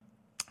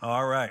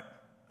All right.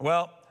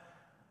 Well,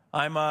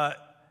 I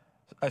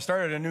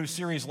started a new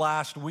series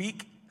last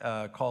week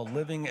called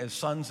Living as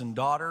Sons and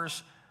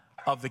Daughters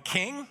of the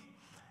King.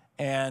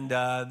 And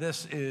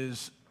this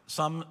is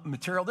some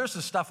material. This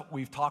is stuff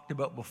we've talked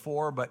about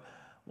before, but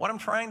what I'm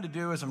trying to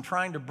do is I'm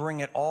trying to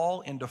bring it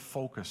all into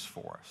focus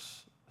for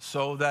us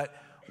so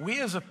that we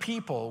as a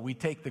people,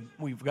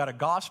 we've got a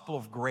gospel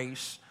of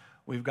grace.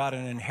 We've got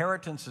an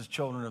inheritance as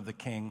children of the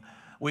King.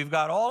 We've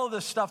got all of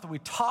this stuff that we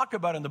talk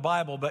about in the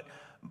Bible, but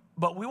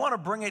we want to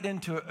bring it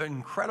into an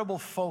incredible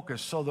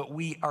focus so that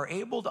we are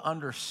able to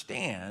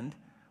understand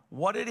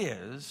what it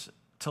is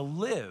to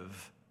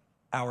live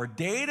our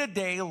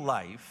day-to-day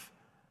life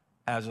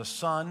as a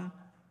son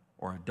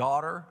or a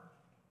daughter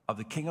of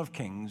the King of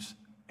Kings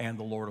and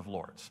the Lord of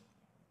Lords.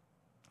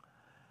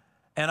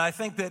 And I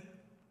think that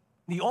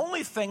the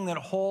only thing that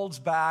holds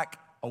back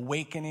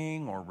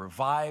awakening or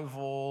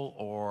revival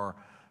or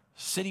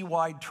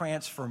citywide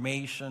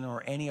transformation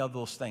or any of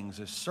those things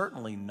is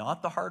certainly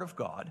not the heart of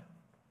God,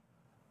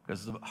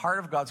 because the heart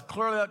of God's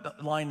clearly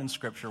outlined in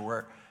Scripture,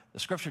 where the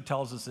Scripture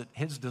tells us that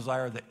His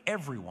desire that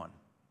everyone,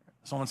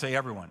 someone say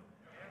everyone,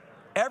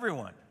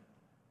 everyone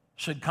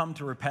should come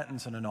to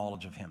repentance and a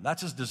knowledge of Him.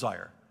 That's His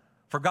desire.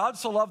 For God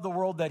so loved the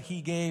world that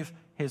He gave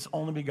His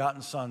only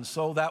begotten Son,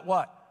 so that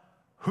what?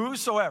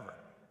 Whosoever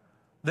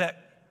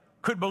that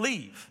could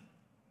believe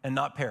and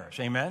not perish.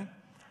 Amen?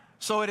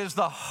 So it is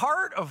the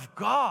heart of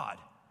God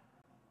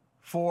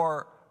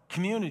for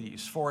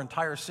communities, for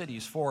entire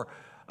cities, for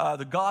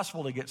the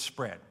gospel to get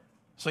spread.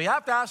 So you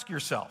have to ask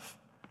yourself,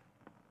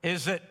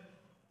 is it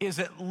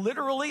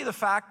literally the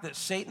fact that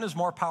Satan is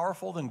more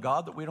powerful than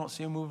God that we don't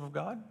see a move of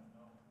God?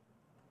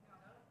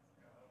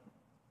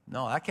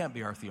 No, that can't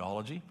be our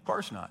theology. Of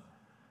course not.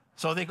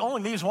 So there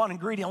only leaves one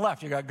ingredient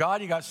left. You got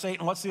God, you got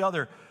Satan. What's the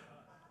other?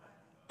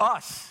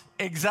 Us.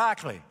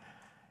 Exactly.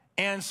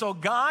 And so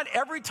God,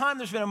 every time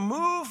there's been a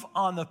move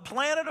on the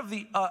planet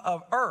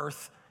of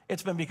Earth,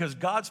 it's been because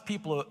God's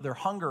people, their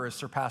hunger has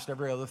surpassed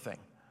every other thing.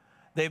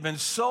 They've been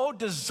so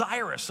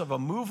desirous of a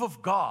move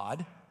of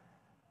God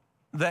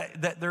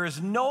that there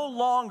is no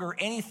longer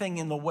anything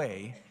in the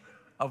way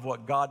of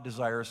what God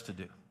desires to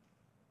do.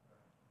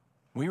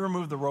 We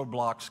remove the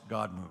roadblocks,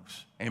 God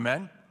moves.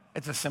 Amen?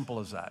 It's as simple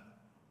as that.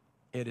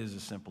 It is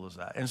as simple as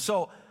that. And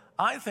so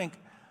I think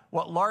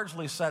what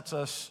largely sets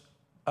us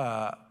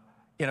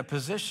in a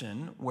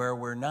position where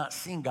we're not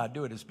seeing God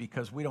do it is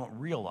because we don't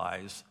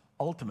realize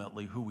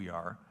ultimately who we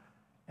are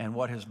and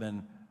what has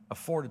been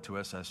afforded to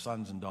us as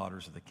sons and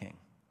daughters of the King.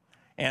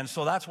 And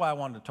so that's why I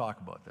wanted to talk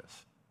about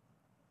this.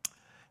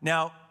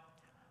 Now,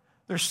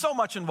 there's so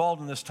much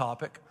involved in this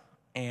topic,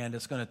 and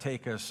it's going to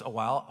take us a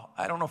while.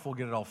 I don't know if we'll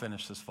get it all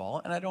finished this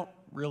fall, and I don't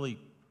really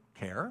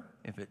care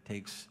if it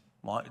takes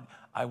long.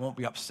 I won't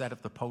be upset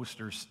if the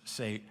posters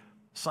say,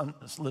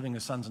 Living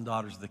as Sons and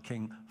Daughters of the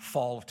King,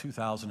 fall of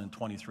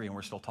 2023, and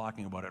we're still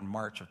talking about it in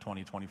March of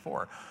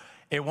 2024.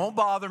 It won't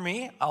bother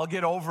me. I'll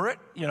get over it.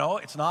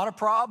 It's not a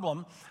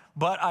problem.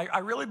 But I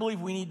really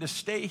believe we need to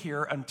stay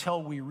here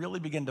until we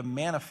really begin to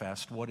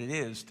manifest what it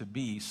is to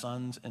be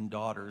sons and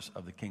daughters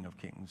of the King of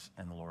Kings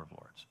and the Lord of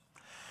Lords.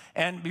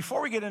 And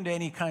before we get into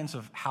any kinds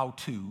of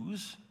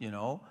how-tos,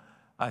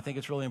 I think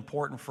it's really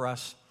important for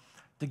us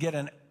to get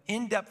an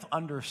in-depth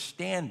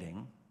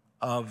understanding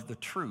of the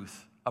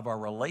truth of our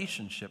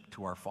relationship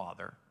to our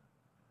Father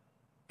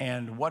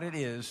and what it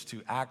is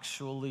to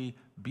actually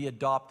be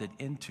adopted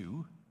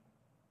into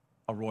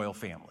a royal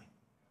family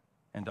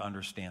and to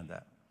understand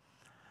that.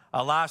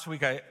 Last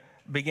week I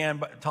began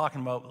by talking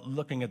about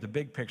looking at the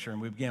big picture,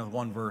 and we began with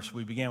one verse.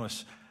 We began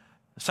with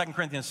 2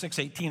 Corinthians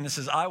 6:18. It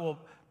says, I will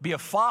be a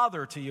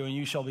father to you, and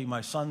you shall be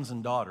my sons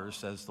and daughters,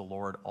 says the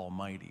Lord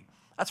Almighty.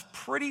 That's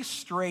pretty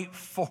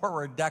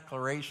straightforward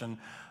declaration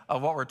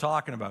of what we're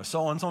talking about.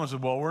 So when someone says,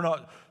 well, we're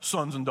not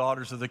sons and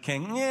daughters of the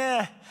King.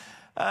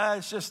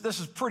 This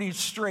is pretty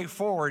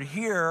straightforward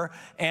here,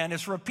 and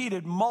it's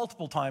repeated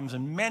multiple times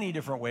in many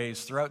different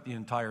ways throughout the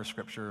entire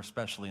Scripture,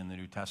 especially in the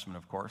New Testament,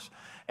 of course.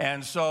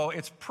 And so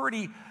it's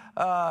pretty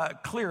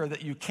clear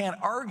that you can't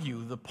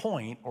argue the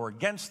point or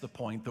against the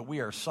point that we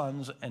are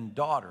sons and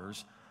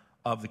daughters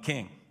of the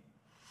King.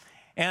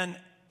 And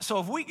so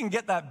if we can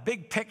get that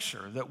big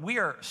picture that we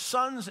are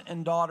sons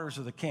and daughters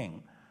of the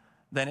King,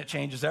 then it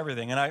changes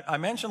everything. And I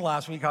mentioned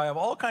last week how I have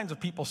all kinds of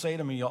people say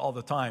to me all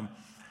the time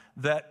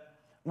that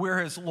we're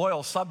his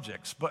loyal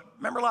subjects. But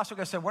remember last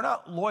week I said we're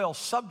not loyal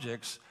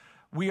subjects.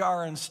 We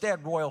are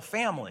instead royal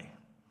family.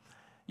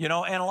 And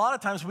a lot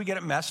of times we get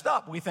it messed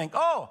up. We think,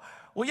 oh,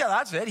 well, yeah,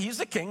 that's it. He's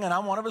the king and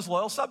I'm one of his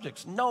loyal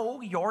subjects.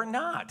 No, you're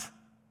not.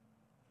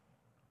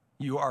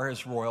 You are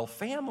his royal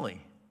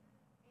family.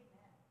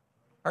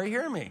 Are you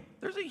hearing me?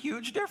 There's a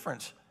huge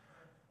difference.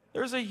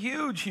 There's a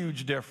huge,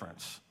 huge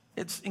difference.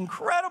 It's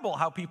incredible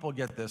how people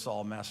get this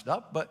all messed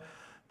up, but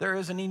there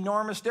is an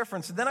enormous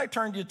difference. And then I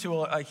turned you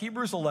to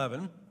Hebrews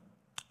 11,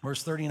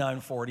 verse 39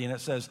 and 40, and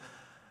it says,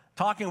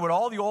 talking about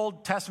all the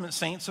Old Testament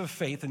saints of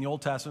faith in the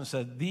Old Testament,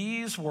 said,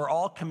 these were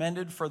all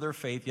commended for their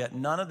faith, yet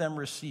none of them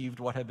received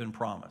what had been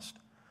promised.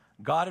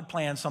 God had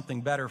planned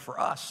something better for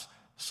us,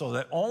 so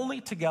that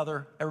only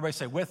together, everybody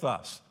say, with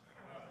us,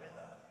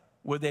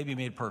 would they be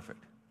made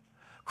perfect.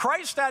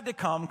 Christ had to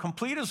come,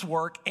 complete his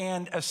work,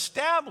 and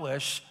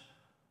establish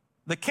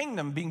the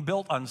kingdom being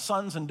built on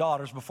sons and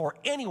daughters before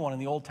anyone in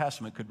the Old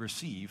Testament could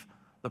receive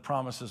the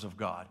promises of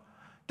God.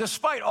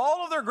 Despite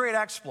all of their great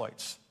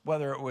exploits,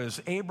 whether it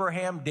was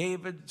Abraham,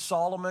 David,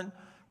 Solomon,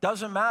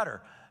 doesn't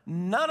matter.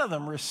 None of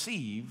them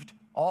received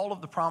all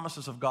of the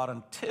promises of God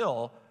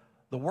until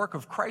the work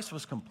of Christ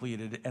was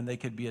completed and they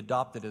could be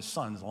adopted as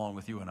sons along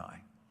with you and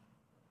I.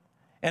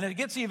 And it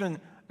gets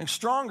even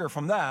stronger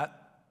from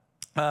that.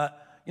 I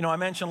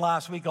mentioned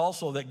last week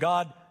also that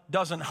God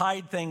doesn't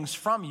hide things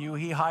from you,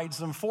 he hides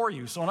them for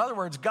you. So in other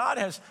words, God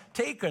has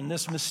taken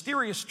this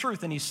mysterious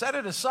truth and he set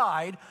it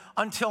aside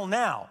until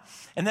now.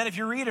 And then if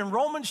you read in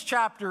Romans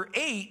chapter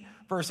 8,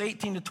 verse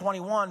 18 to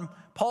 21,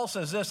 Paul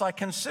says this, I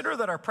consider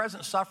that our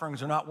present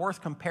sufferings are not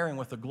worth comparing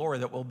with the glory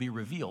that will be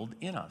revealed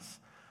in us.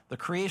 The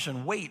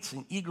creation waits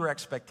in eager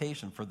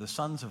expectation for the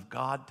sons of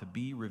God to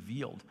be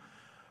revealed.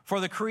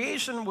 For the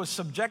creation was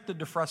subjected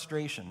to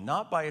frustration,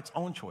 not by its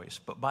own choice,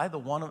 but by the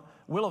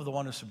will of the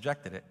one who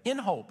subjected it, in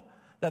hope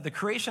that the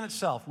creation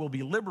itself will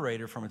be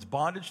liberated from its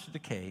bondage to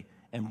decay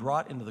and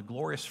brought into the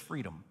glorious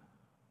freedom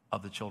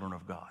of the children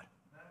of God.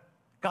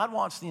 God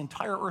wants the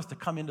entire earth to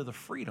come into the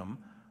freedom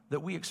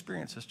that we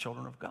experience as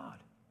children of God.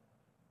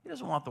 He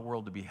doesn't want the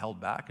world to be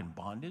held back in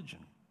bondage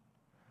and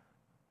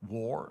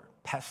war,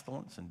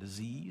 pestilence, and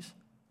disease.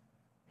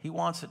 He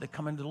wants it to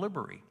come into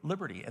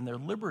liberty, and their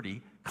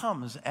liberty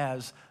comes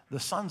as the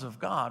sons of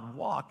God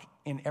walk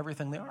in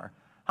everything they are.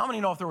 How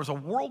many know if there was a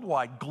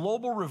worldwide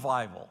global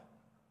revival,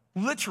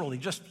 literally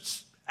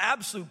just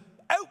absolute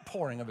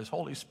outpouring of his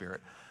Holy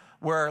Spirit,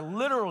 where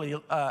literally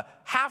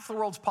half the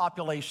world's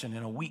population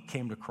in a week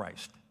came to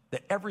Christ,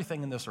 that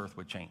everything in this earth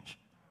would change?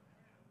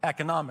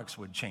 Economics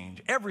would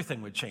change.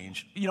 Everything would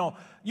change. You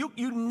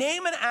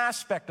name an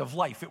aspect of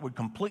life, it would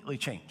completely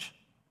change,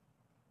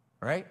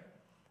 right?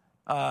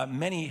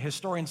 Many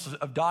historians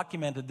have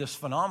documented this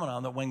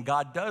phenomenon that when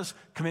God does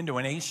come into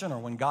a nation or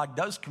when God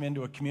does come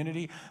into a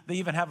community, they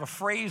even have a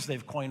phrase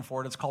they've coined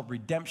for it. It's called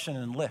redemption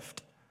and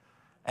lift.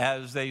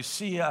 As they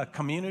see a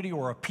community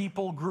or a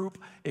people group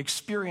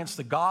experience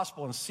the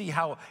gospel and see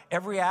how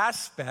every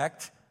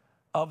aspect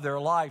of their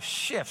life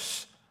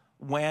shifts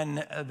when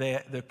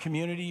the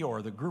community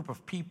or the group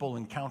of people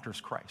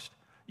encounters Christ.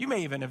 You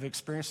may even have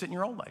experienced it in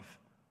your own life,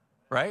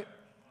 right?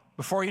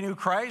 Before you knew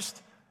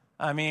Christ,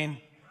 Ryan,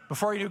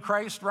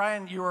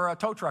 you were a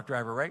tow truck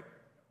driver, right?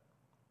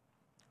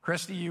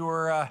 Christy, you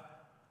were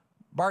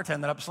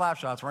bartending up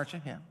Slapshots, weren't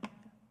you? Yeah.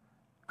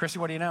 Christy,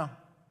 what do you know?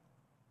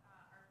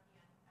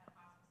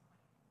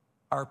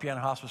 RPN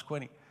Hospice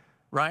Quinny.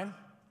 Ryan?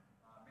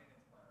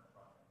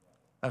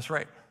 That's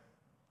right.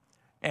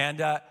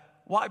 And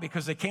why?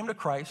 Because they came to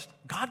Christ,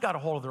 God got a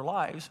hold of their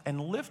lives and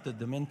lifted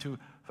them into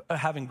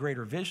having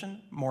greater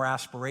vision, more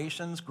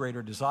aspirations,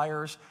 greater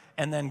desires,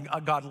 and then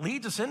God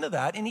leads us into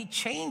that, and he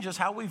changes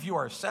how we view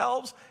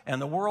ourselves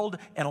and the world,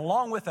 and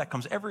along with that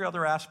comes every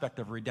other aspect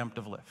of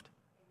redemptive lift.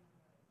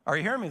 Are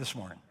you hearing me this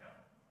morning?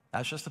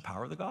 That's just the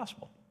power of the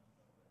gospel.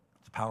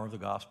 It's the power of the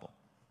gospel.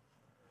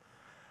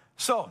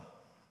 So,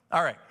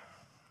 all right,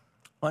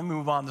 let me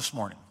move on this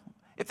morning.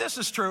 If this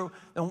is true,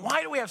 then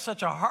why do we have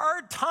such a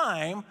hard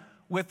time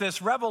with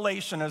this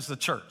revelation as the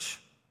church?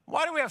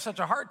 Why do we have such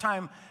a hard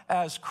time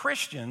as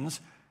Christians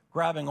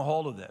grabbing a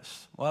hold of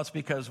this? Well, it's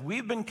because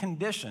we've been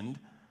conditioned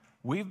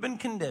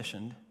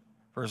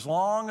for as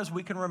long as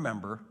we can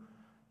remember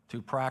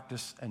to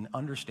practice and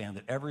understand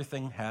that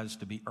everything has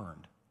to be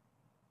earned.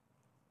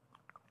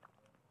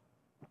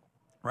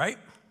 Right?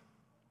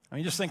 I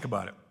mean, just think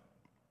about it.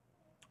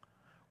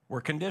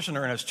 We're conditioned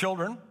to earn as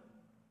children.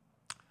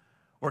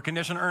 We're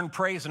conditioned to earn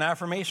praise and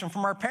affirmation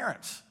from our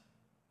parents.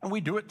 And we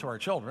do it to our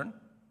children,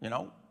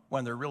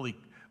 when they're really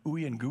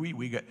ooey and gooey,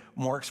 we get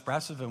more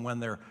expressive, and when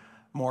they're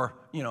more,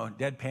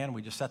 deadpan,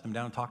 we just set them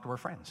down and talk to our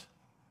friends,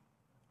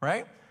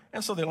 right?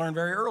 And so they learn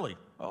very early.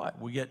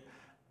 We get,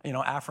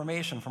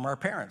 affirmation from our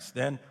parents.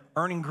 Then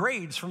earning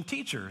grades from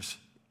teachers,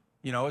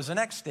 is the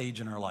next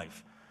stage in our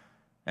life.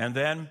 And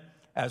then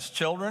as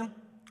children,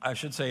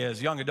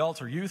 as young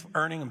adults or youth,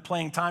 earning and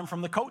playing time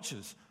from the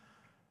coaches,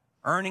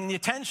 earning the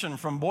attention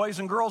from boys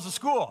and girls at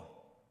school,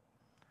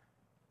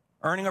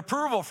 earning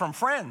approval from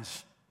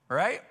friends,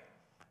 right?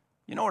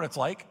 You know what it's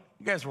like.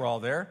 You guys were all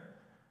there.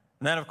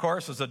 And then, of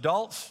course, as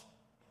adults,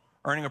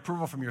 earning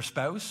approval from your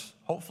spouse.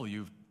 Hopefully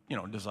you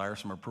desire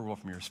some approval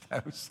from your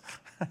spouse.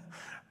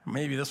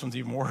 Maybe this one's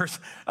even worse.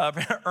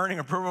 Earning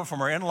approval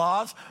from our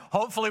in-laws.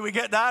 Hopefully we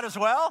get that as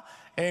well.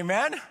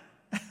 Amen.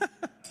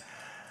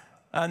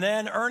 And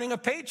then earning a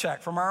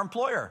paycheck from our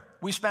employer.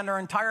 We spend our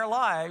entire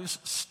lives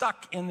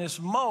stuck in this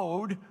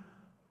mode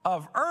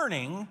of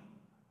earning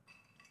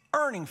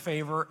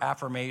favor,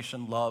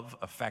 affirmation, love,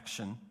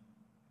 affection,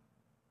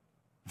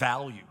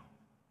 value.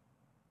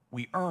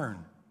 We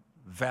earn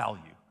value.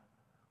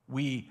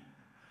 We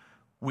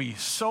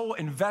so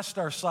invest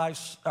our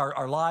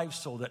lives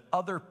so that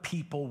other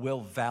people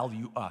will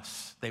value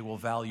us. They will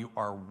value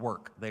our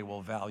work. They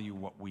will value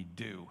what we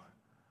do.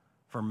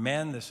 For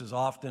men, this is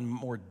often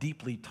more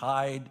deeply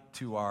tied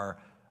to our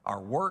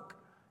work.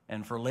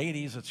 And for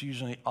ladies, it's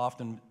usually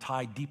often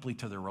tied deeply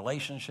to their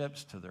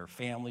relationships, to their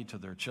family, to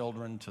their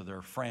children, to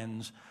their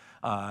friends.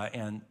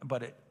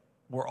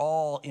 We're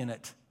all in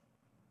it.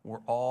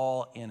 We're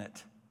all in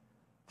it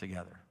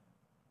together.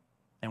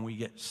 And we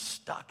get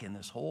stuck in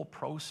this whole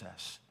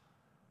process.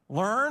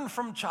 Learn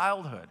from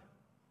childhood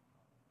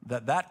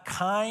that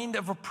kind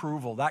of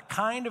approval, that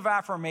kind of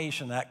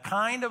affirmation, that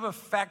kind of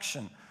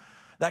affection,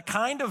 that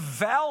kind of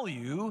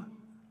value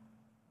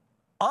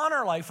on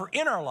our life or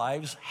in our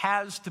lives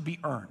has to be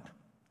earned.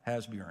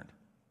 Has to be earned.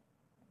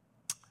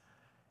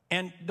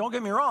 And don't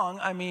get me wrong,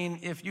 I mean,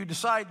 if you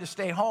decide to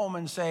stay home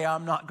and say,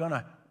 I'm not going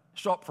to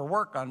show up for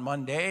work on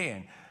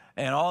Monday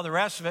and all the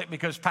rest of it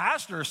because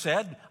pastor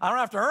said I don't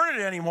have to earn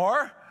it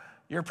anymore,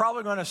 you're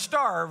probably going to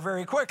starve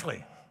very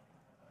quickly.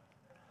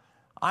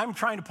 I'm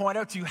trying to point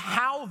out to you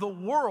how the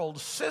world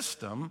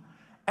system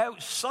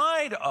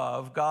outside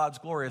of God's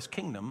glorious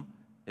kingdom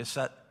is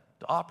set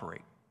to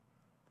operate.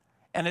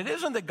 And it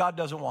isn't that God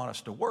doesn't want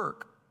us to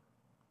work.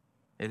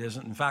 It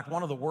isn't. In fact,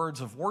 one of the words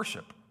of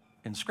worship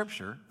in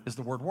Scripture is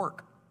the word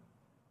work,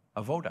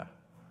 avoda.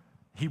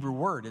 Hebrew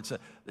word,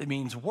 it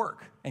means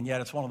work, and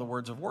yet it's one of the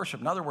words of worship.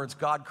 In other words,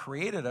 God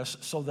created us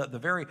so that the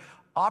very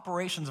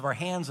operations of our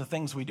hands, the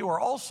things we do, are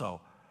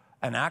also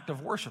an act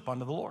of worship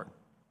unto the Lord,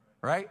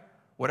 right?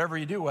 Whatever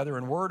you do, whether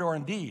in word or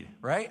in deed,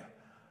 right?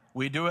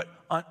 We do it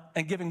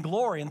and giving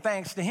glory and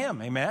thanks to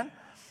Him, amen?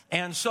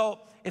 And so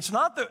it's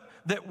not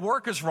that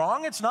work is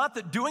wrong. It's not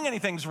that doing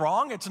anything's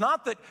wrong. It's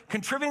not that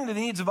contributing to the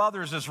needs of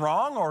others is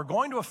wrong or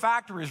going to a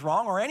factory is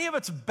wrong or any of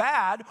it's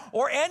bad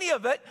or any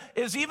of it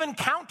is even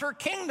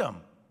counter-kingdom.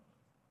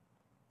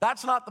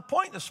 That's not the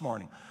point this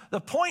morning.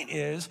 The point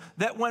is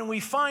that when we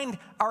find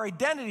our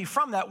identity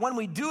from that, when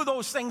we do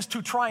those things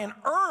to try and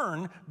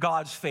earn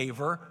God's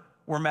favor,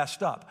 we're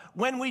messed up.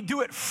 When we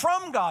do it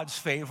from God's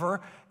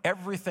favor,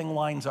 everything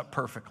lines up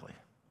perfectly.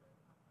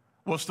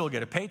 We'll still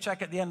get a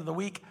paycheck at the end of the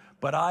week,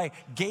 but I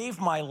gave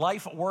my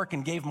life at work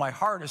and gave my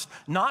hardest,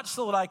 not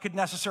so that I could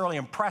necessarily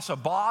impress a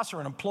boss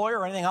or an employer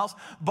or anything else,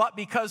 but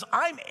because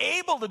I'm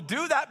able to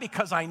do that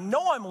because I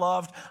know I'm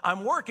loved.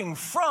 I'm working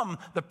from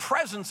the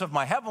presence of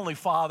my Heavenly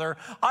Father.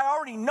 I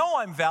already know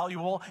I'm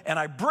valuable, and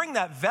I bring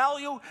that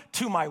value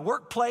to my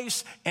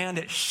workplace, and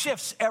it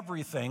shifts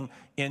everything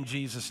in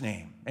Jesus'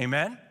 name.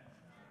 Amen?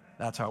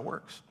 That's how it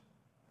works.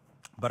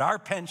 But our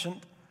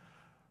penchant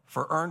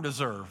for earn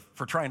deserve,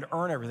 for trying to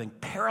earn everything,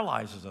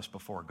 paralyzes us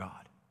before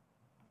God.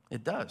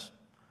 It does.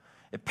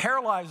 It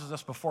paralyzes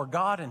us before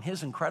God and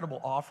His incredible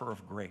offer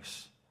of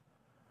grace.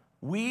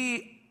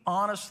 We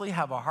honestly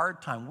have a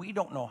hard time. We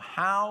don't know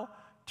how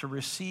to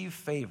receive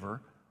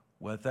favor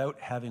without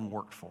having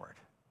worked for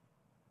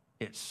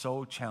it. It's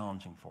so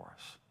challenging for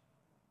us.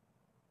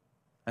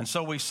 And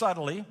so we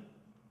subtly,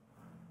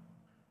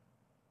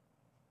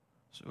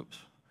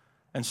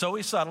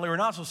 or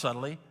not so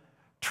subtly,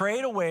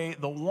 trade away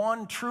the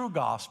one true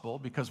gospel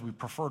because we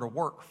prefer to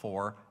work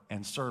for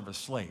and serve as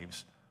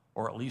slaves,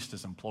 or at least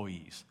as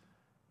employees,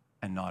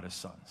 and not as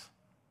sons.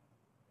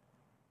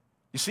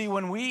 You see,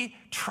 when we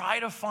try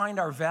to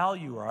find our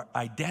value, our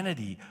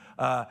identity,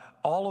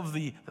 all of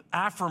the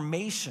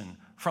affirmation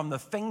from the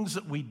things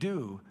that we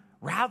do,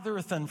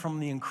 rather than from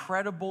the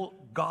incredible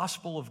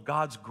gospel of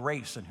God's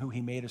grace and who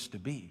He made us to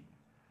be,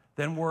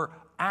 then we're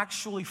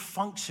actually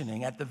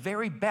functioning at the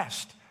very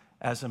best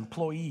as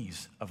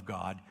employees of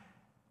God,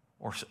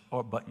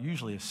 but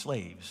usually as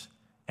slaves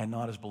and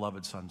not as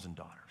beloved sons and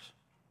daughters.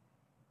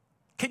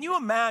 Can you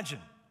imagine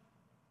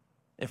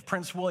if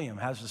Prince William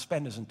has to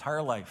spend his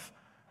entire life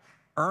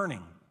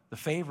earning the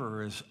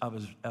favor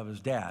of his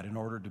dad in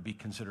order to be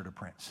considered a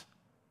prince?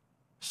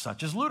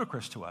 Such is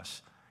ludicrous to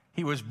us.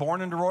 He was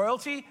born into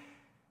royalty.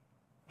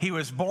 He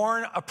was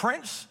born a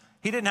prince.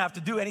 He didn't have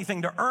to do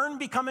anything to earn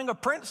becoming a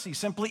prince. He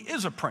simply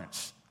is a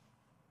prince.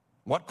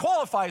 What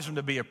qualifies him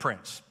to be a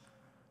prince?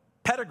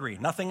 Pedigree,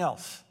 nothing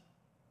else.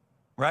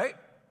 Right?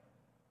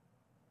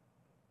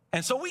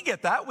 And so we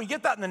get that. We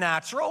get that in the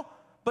natural.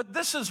 But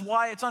this is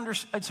why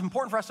it's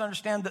important for us to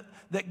understand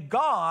that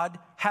God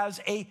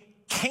has a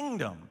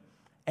kingdom.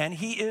 And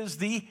He is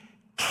the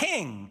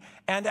king.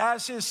 And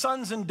as His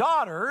sons and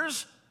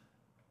daughters,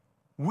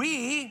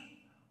 we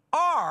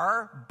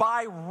are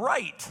by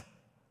right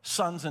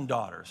sons and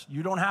daughters.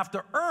 You don't have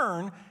to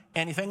earn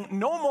anything,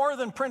 no more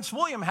than Prince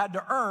William had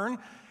to earn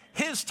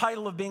his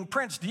title of being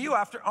prince. Do you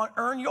have to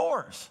earn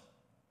yours?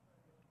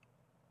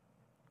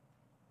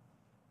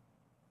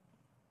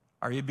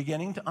 Are you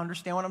beginning to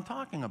understand what I'm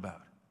talking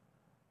about?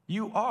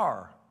 You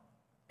are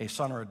a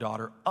son or a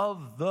daughter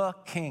of the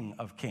King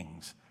of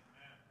Kings,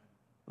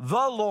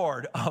 the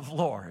Lord of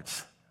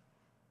Lords.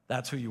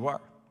 That's who you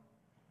are.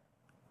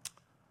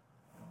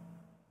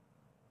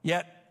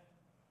 Yet,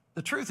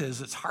 the truth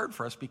is, it's hard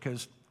for us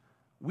because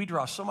we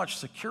draw so much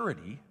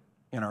security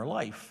in our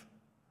life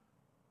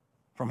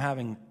from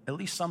having at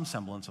least some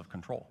semblance of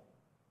control.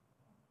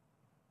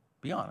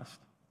 Be honest,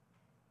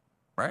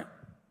 right?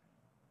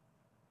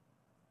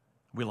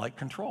 We like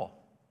control.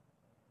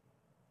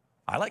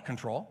 I like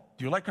control.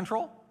 Do you like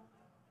control?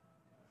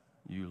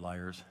 You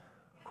liars.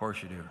 Of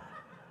course you do.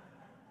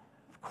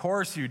 Of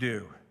course you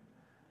do.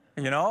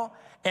 You know?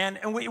 And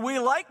we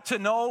like to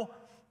know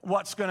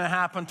what's going to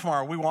happen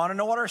tomorrow. We want to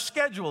know what our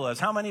schedule is.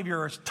 How many of you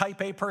are type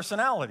A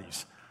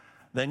personalities?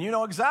 Then you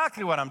know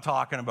exactly what I'm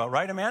talking about,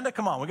 right, Amanda?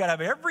 Come on. We got to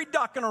have every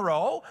duck in a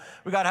row.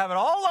 We got to have it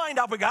all lined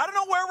up. We got to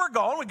know where we're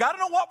going. We got to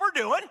know what we're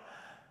doing.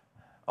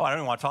 Oh, I don't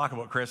even want to talk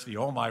about Christy.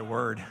 Oh, my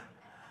word.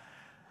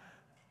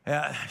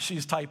 Yeah,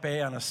 she's type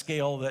A on a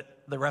scale that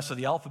the rest of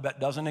the alphabet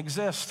doesn't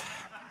exist.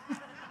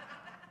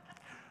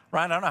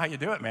 Ryan, I don't know how you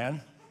do it,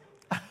 man.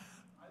 I live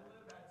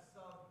at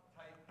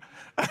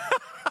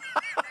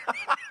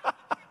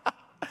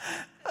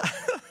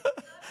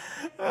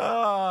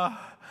sub-type.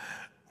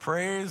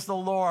 Praise the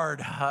Lord.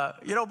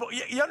 But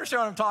you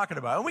understand what I'm talking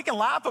about. And we can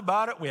laugh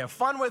about it. We have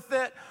fun with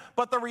it.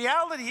 But the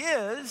reality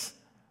is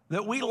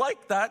that we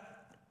like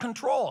that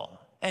control.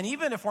 And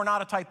even if we're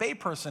not a type A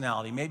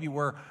personality, maybe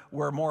we're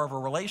more of a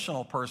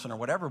relational person or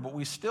whatever, but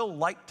we still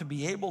like to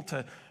be able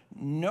to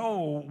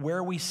know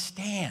where we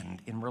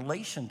stand in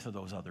relation to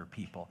those other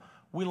people.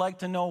 We like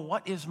to know,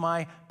 what is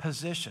my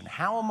position?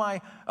 How am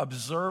I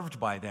observed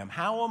by them?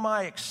 How am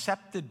I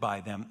accepted by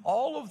them?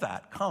 All of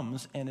that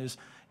comes and is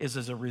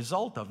as a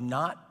result of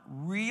not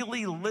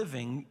really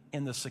living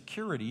in the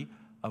security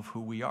of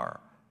who we are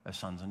as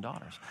sons and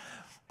daughters.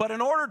 But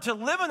in order to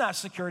live in that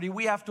security,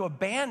 we have to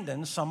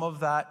abandon some of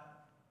that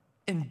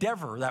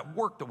endeavor, that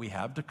work that we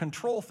have to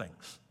control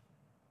things.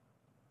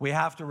 We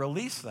have to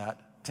release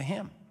that to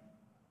Him.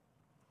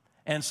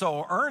 And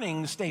so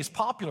earning stays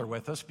popular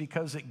with us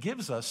because it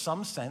gives us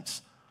some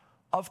sense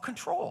of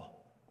control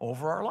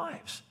over our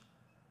lives.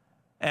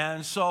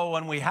 And so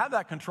when we have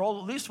that control,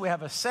 at least we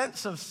have a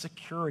sense of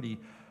security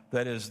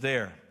that is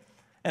there.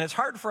 And it's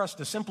hard for us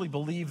to simply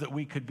believe that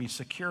we could be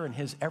secure in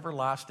His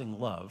everlasting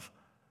love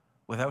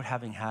without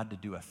having had to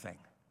do a thing.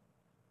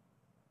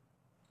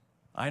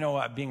 I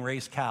know being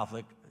raised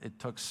Catholic, it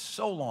took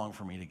so long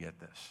for me to get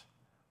this.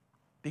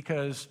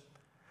 Because,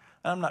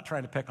 and I'm not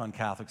trying to pick on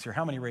Catholics here.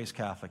 How many raised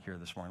Catholic here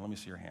this morning? Let me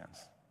see your hands.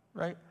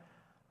 Right?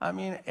 I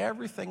mean,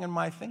 everything in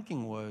my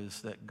thinking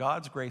was that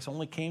God's grace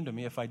only came to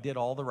me if I did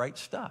all the right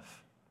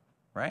stuff.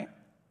 Right?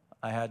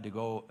 I had to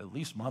go at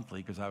least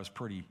monthly because I was a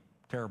pretty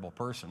terrible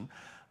person.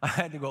 I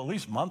had to go at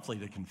least monthly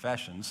to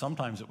confession.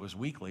 Sometimes it was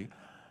weekly.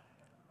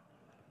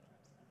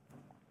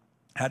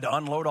 Had to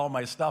unload all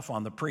my stuff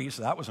on the priest.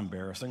 That was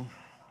embarrassing.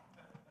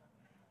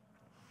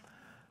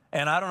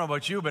 And I don't know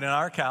about you, but in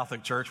our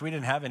Catholic church, we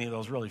didn't have any of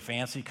those really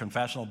fancy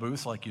confessional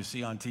booths like you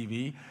see on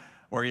TV,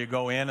 where you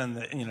go in and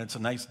it's a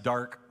nice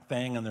dark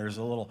thing, and there's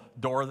a little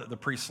door that the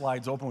priest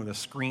slides open with a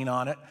screen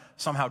on it,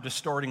 somehow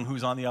distorting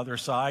who's on the other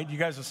side. You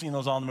guys have seen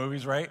those all in the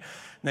movies, right?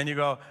 And then you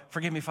go,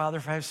 "Forgive me, Father,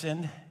 if I have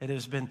sinned. It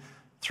has been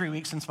 3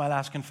 weeks since my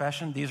last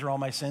confession. These are all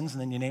my sins,"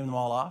 and then you name them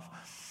all off.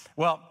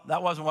 Well,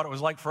 that wasn't what it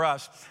was like for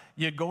us.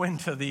 You'd go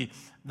into the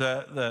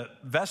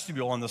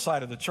vestibule on the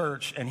side of the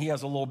church, and he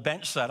has a little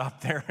bench set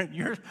up there, and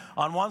you're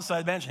on one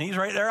side bench, and he's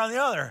right there on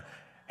the other.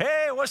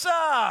 "Hey, what's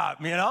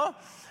up?"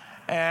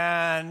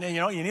 And,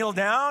 you kneel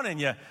down, and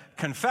you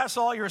confess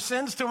all your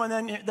sins to him,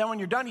 and then when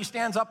you're done, he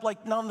stands up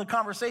like none of the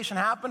conversation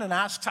happened and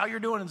asks how you're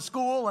doing in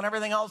school and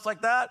everything else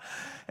like that.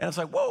 And it's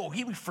like, whoa,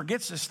 he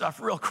forgets this stuff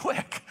real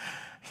quick,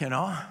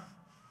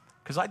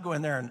 Because I'd go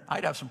in there, and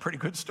I'd have some pretty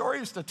good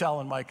stories to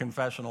tell in my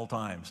confessional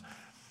times.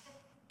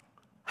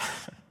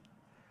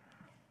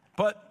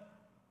 But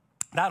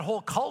that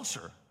whole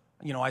culture,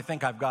 I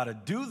think I've got to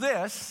do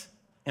this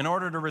in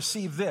order to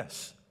receive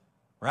this,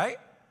 right?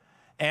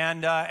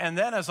 And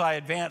then as I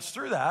advanced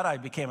through that, I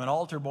became an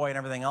altar boy and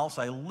everything else.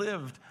 I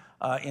lived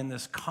in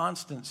this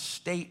constant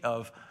state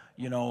of,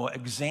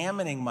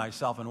 examining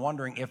myself and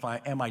wondering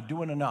am I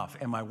doing enough?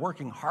 Am I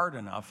working hard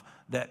enough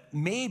that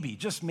maybe,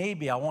 just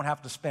maybe, I won't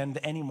have to spend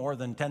any more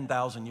than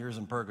 10,000 years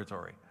in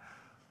purgatory?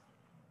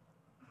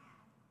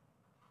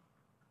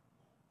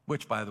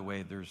 Which, by the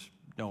way, there's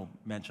no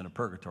mention of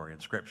purgatory in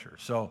Scripture.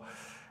 So,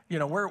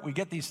 where we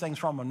get these things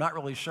from, I'm not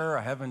really sure.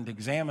 I haven't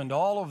examined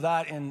all of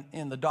that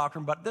in the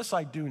doctrine, but this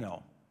I do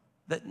know,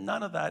 that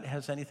none of that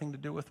has anything to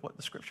do with what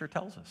the Scripture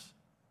tells us.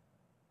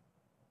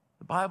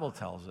 The Bible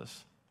tells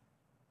us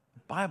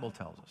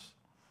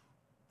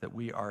that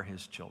we are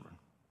His children.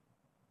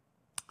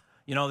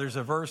 There's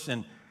a verse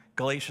in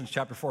Galatians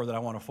chapter 4 that I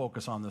want to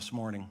focus on this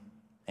morning,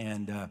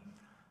 and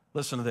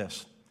listen to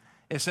this.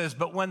 It says,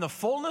 "But when the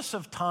fullness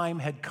of time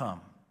had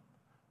come,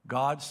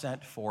 God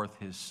sent forth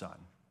His Son,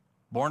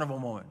 born of a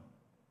woman,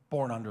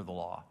 born under the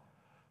law,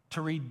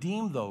 to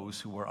redeem those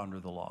who were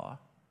under the law,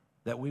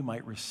 that we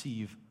might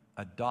receive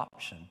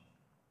adoption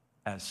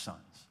as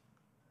sons.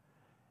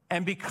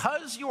 And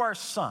because you are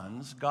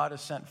sons, God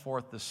has sent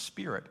forth the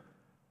Spirit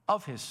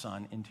of His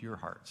Son into your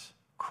hearts,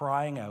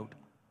 crying out,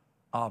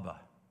 'Abba,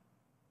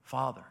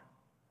 Father.'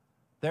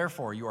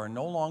 Therefore, you are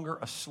no longer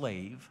a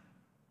slave,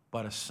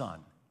 but a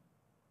son.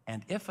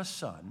 And if a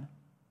son,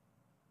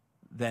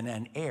 then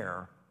an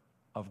heir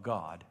of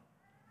God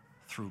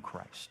through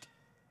Christ."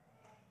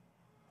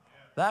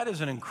 That is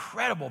an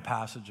incredible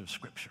passage of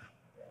Scripture.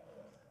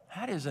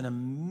 That is an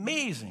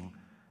amazing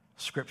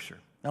Scripture.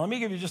 Now, let me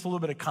give you just a little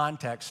bit of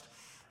context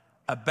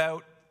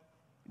about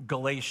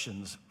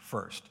Galatians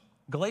first.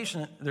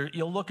 Galatia,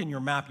 you'll look in your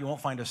map, you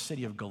won't find a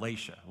city of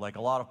Galatia. Like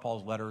a lot of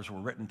Paul's letters were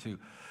written to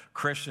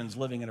Christians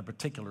living in a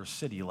particular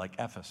city like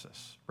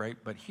Ephesus, right?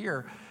 But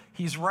here,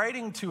 he's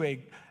writing to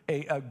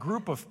a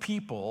group of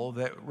people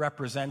that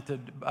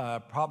represented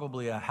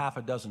probably a half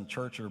a dozen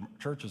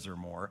churches or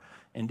more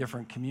in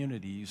different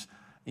communities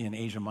in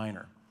Asia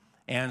Minor.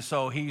 And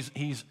so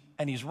he's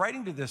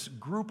writing to this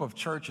group of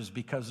churches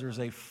because there's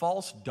a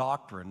false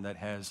doctrine that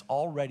has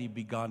already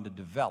begun to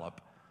develop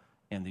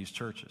in these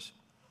churches.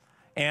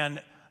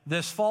 And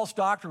this false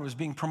doctrine was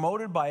being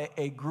promoted by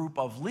a group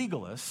of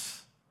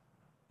legalists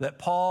that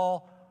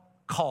Paul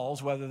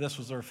calls, whether this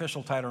was their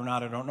official title or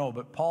not, I don't know,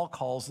 but Paul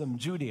calls them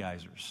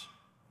Judaizers.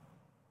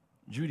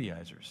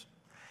 Judaizers.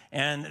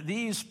 And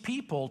these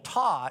people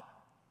taught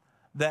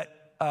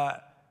that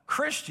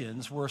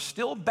Christians were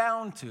still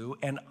bound to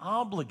and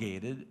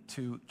obligated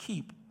to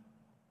keep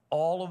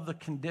all of the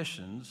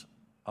conditions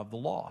of the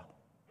law.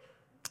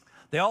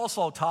 They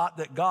also taught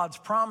that God's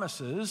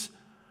promises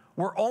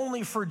were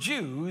only for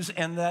Jews,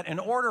 and that in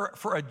order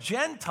for a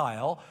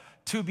Gentile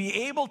to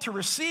be able to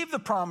receive the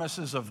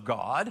promises of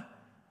God,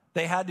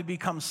 they had to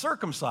become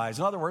circumcised.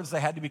 In other words, they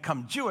had to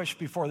become Jewish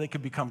before they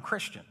could become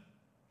Christian,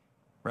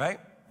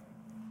 right?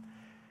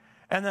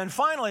 And then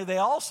finally, they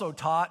also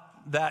taught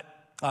that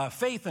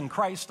faith in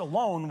Christ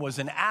alone was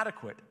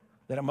inadequate,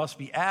 that it must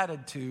be have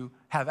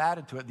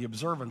added to it the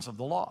observance of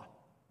the law.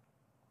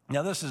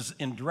 Now, this is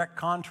in direct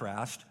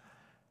contrast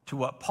to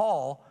what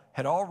Paul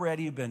had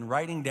already been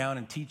writing down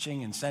and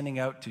teaching and sending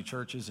out to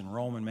churches in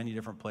Rome and many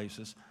different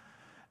places,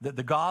 that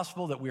the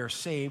gospel that we are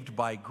saved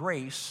by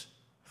grace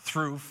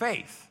through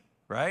faith,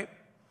 right?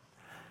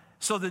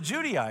 So the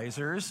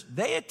Judaizers,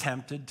 they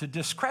attempted to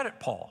discredit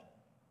Paul.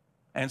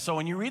 And so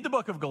when you read the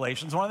book of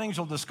Galatians, one of the things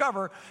you'll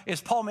discover is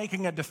Paul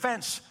making a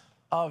defense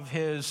of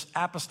his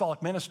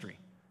apostolic ministry,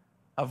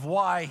 of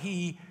why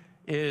he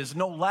is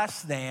no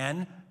less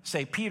than,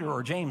 say, Peter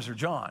or James or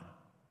John.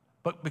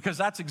 But because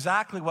that's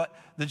exactly what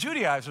the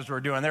Judaizers were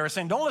doing. They were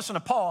saying, don't listen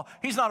to Paul.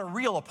 He's not a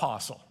real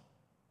apostle,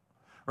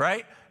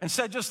 right?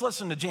 Instead, just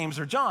listen to James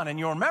or John. And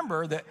you'll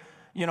remember that,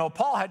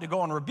 Paul had to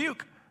go and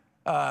rebuke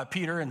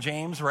Peter and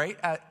James, right,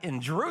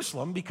 in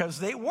Jerusalem because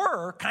they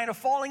were kind of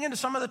falling into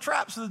some of the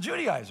traps of the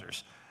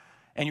Judaizers.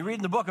 And you read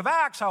in the book of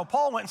Acts how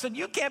Paul went and said,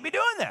 you can't be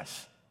doing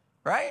this,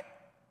 right?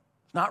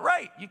 It's not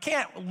right. You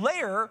can't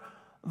layer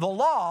the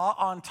law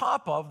on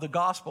top of the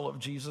gospel of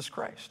Jesus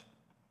Christ.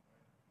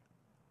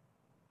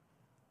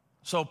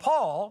 So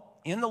Paul,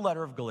 in the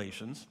letter of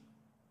Galatians,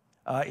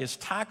 is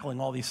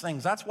tackling all these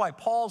things. That's why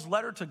Paul's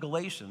letter to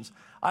Galatians,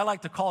 I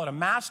like to call it a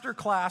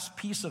masterclass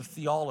piece of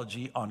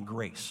theology on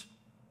grace.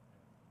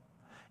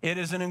 It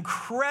is an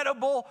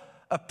incredible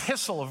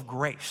epistle of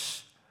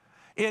grace.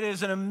 It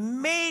is an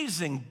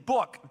amazing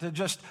book to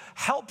just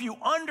help you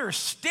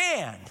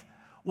understand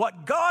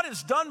what God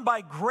has done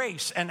by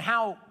grace and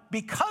how,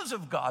 because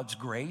of God's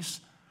grace,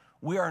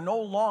 we are no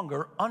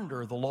longer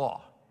under the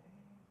law.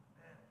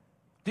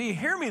 Do you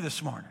hear me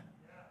this morning?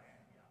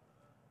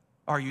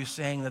 Are you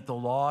saying that the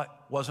law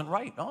wasn't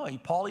right? No,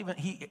 Paul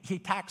he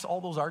attacks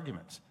all those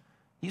arguments.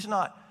 He's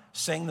not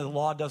saying that the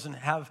law doesn't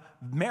have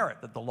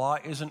merit, that the law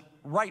isn't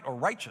right or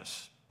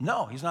righteous.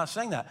 No, he's not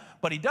saying that.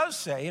 But he does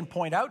say and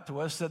point out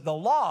to us that the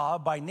law,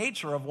 by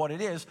nature of what it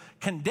is,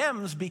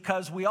 condemns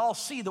because we all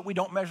see that we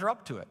don't measure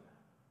up to it.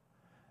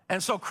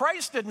 And so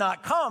Christ did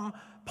not come,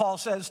 Paul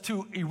says,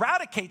 to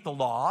eradicate the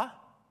law,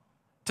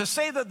 to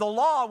say that the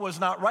law was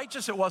not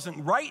righteous, it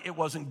wasn't right, it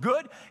wasn't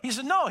good. He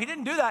said, no, he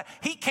didn't do that.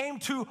 He came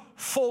to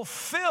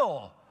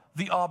fulfill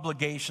the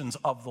obligations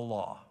of the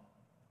law.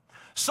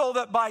 So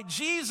that by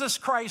Jesus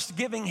Christ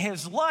giving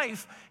his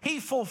life, he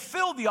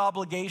fulfilled the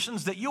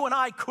obligations that you and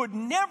I could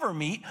never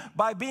meet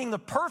by being the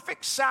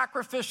perfect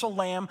sacrificial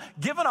lamb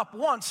given up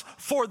once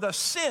for the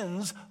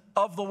sins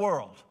of the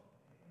world.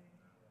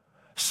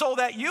 So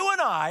that you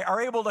and I are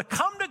able to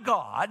come to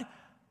God,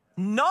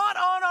 not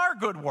on our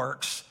good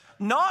works,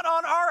 not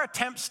on our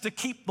attempts to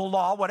keep the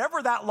law,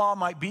 whatever that law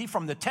might be,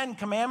 from the 10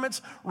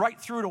 Commandments right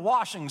through to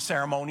washing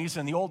ceremonies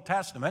in the Old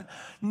Testament.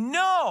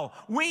 No,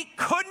 we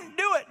couldn't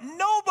do it.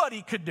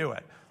 Nobody could do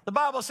it. The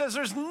Bible says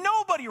there's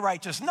nobody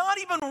righteous. Not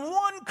even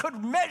one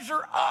could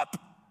measure up.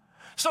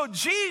 So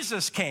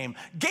Jesus came,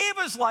 gave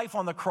his life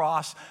on the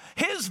cross.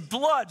 His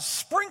blood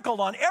sprinkled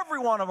on every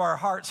one of our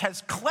hearts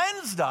has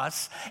cleansed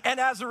us. And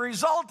as a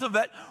result of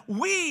it,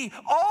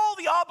 all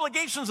the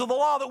obligations of the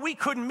law that we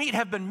couldn't meet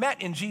have been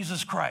met in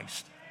Jesus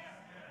Christ.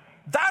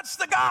 That's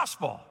the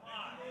gospel.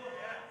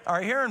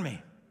 Are you hearing me?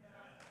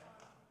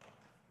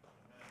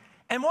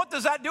 And what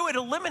does that do? It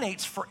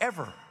eliminates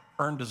forever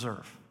earned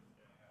deserve.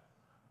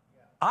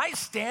 I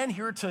stand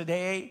here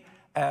today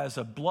as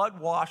a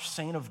blood-washed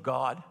saint of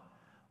God.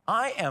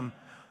 I am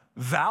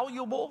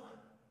valuable.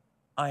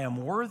 I am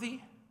worthy.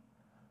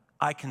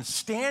 I can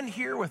stand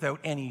here without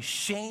any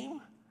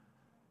shame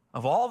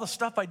of all the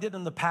stuff I did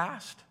in the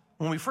past.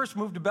 When we first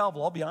moved to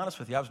Belleville, I'll be honest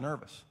with you, I was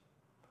nervous.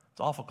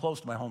 It's awful close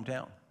to my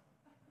hometown.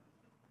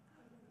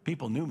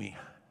 People knew me.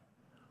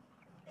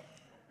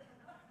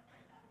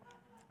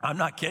 I'm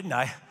not kidding.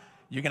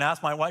 You can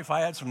ask my wife,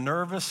 I had some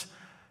nervous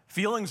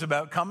feelings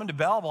about coming to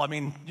Belleville. I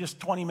mean, just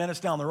 20 minutes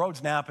down the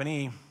road's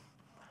Napanee.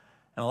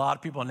 And a lot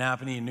of people in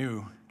Napanee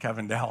knew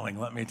Kevin Dowling,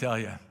 let me tell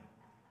you.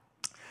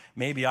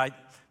 Maybe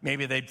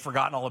they'd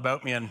forgotten all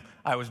about me and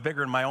I was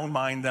bigger in my own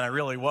mind than I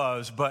really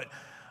was. But,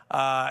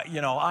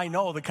 I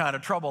know the kind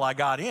of trouble I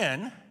got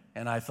in.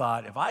 And I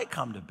thought, if I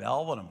come to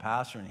Belleville and I'm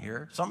pastoring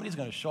here, somebody's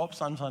going to show up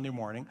Sunday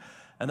morning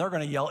and they're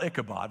going to yell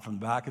Ichabod from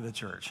the back of the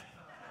church.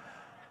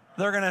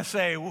 They're going to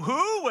say,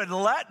 who would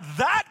let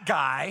that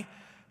guy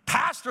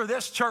pastor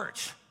this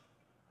church?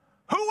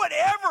 Who would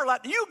ever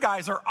let, you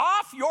guys are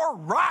off your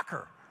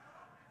rocker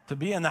to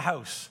be in the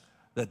house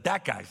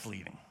that guy's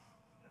leading.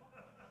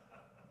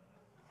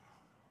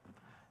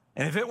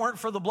 And if it weren't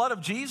for the blood of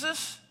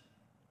Jesus,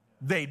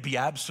 they'd be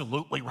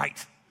absolutely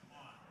right.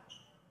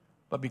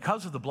 But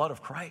because of the blood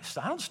of Christ,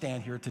 I don't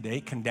stand here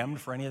today condemned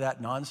for any of that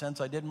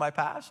nonsense I did in my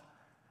past.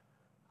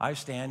 I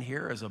stand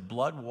here as a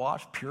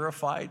blood-washed,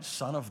 purified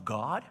Son of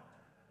God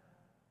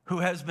who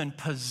has been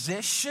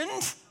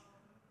positioned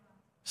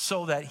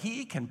so that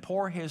he can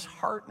pour his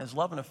heart and his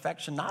love and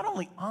affection not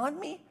only on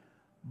me,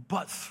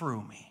 but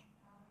through me.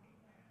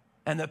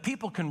 And that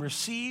people can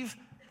receive.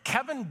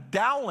 Kevin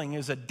Dowling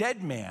is a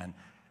dead man.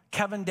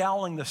 Kevin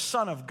Dowling, the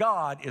Son of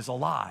God, is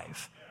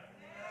alive.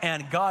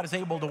 And God is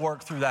able to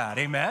work through that.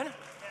 Amen?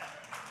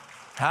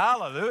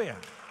 Hallelujah.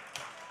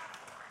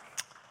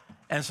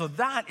 And so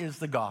that is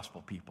the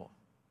gospel, people.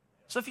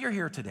 So if you're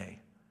here today,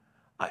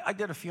 I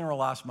did a funeral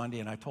last Monday,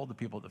 and I told the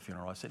people at the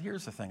funeral, I said,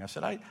 here's the thing. I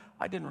said,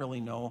 I didn't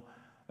really know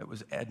it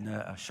was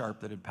Edna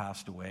Sharp that had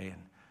passed away.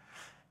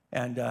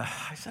 And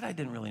I said, I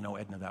didn't really know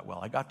Edna that well.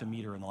 I got to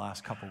meet her in the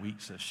last couple of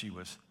weeks as she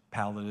was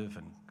palliative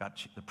and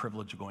got the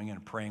privilege of going in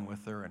and praying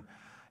with her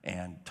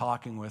and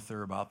talking with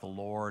her about the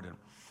Lord.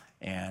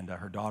 And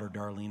her daughter,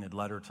 Darlene, had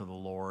led her to the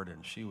Lord,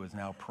 and she was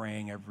now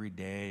praying every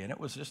day, and it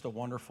was just a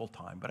wonderful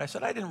time. But I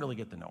said, I didn't really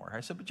get to know her.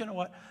 I said, but you know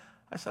what?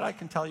 I said, I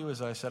can tell you,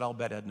 as I said, I'll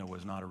bet Edna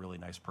was not a really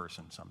nice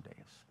person some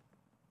days.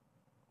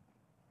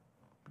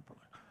 I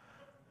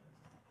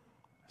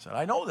said,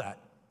 I know that.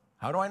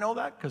 How do I know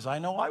that? Because I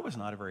know I was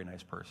not a very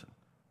nice person.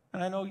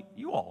 And I know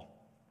you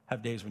all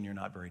have days when you're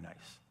not very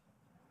nice.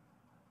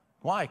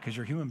 Why? Because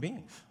you're human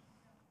beings.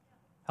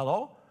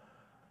 Hello?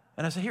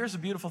 And I said, here's the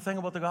beautiful thing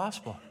about the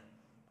gospel.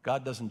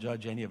 God doesn't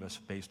judge any of us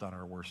based on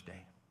our worst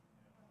day.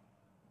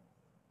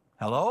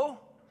 Hello?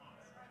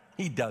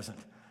 He doesn't.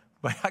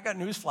 But I got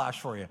news flash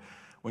for you.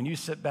 When you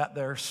sit back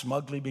there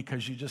smugly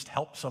because you just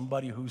helped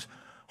somebody who's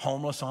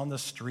homeless on the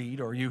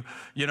street, or you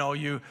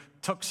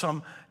took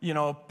some,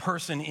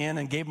 person in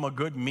and gave them a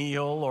good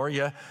meal, or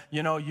you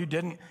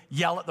didn't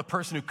yell at the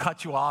person who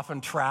cut you off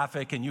in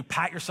traffic, and you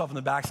pat yourself in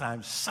the back and say,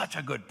 I'm such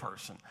a good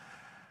person.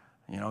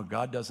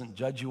 God doesn't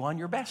judge you on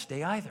your best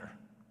day either.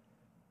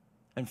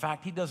 In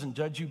fact, he doesn't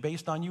judge you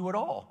based on you at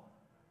all.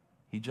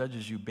 He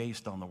judges you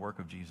based on the work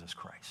of Jesus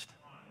Christ.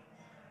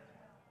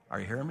 Are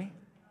you hearing me?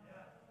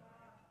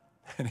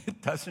 And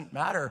it doesn't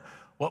matter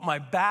what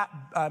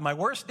my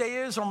worst day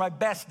is or my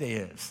best day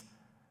is.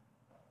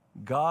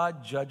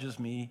 God judges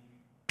me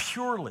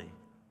purely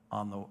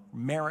on the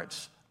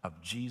merits of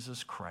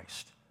Jesus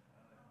Christ.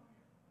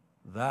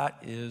 That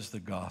is the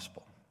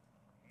gospel.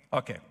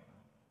 Okay.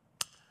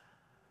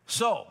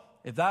 So,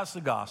 if that's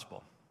the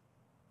gospel,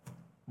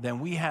 then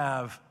we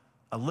have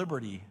a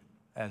liberty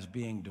as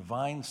being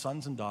divine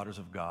sons and daughters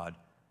of God,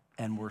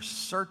 and we're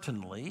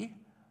certainly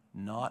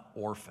not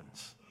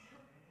orphans.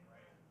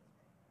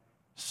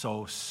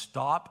 So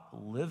stop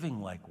living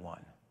like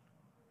one.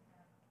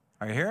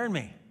 Are you hearing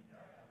me?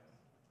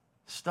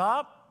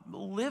 Stop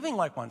living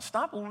like one.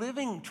 Stop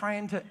living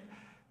trying to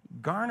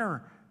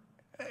garner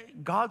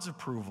God's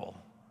approval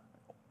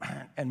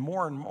and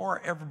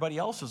more everybody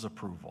else's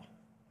approval.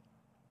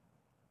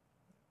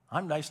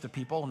 I'm nice to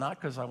people,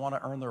 not because I want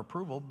to earn their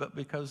approval, but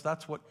because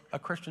that's what a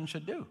Christian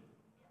should do.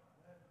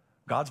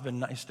 God's been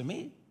nice to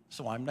me,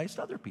 so I'm nice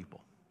to other people.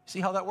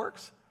 See how that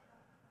works?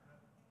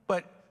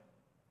 But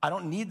I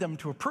don't need them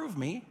to approve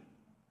me.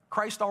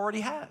 Christ already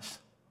has,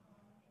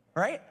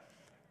 right?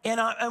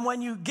 And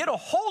when you get a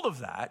hold of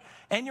that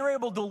and you're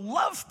able to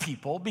love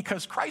people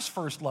because Christ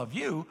first loved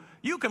you,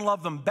 you can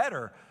love them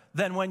better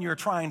than when you're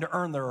trying to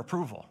earn their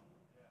approval.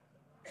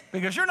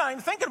 Because you're not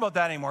even thinking about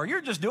that anymore.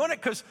 You're just doing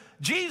it because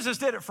Jesus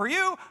did it for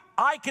you.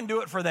 I can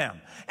do it for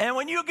them. And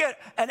when you get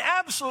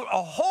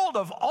a hold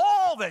of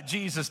all that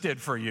Jesus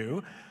did for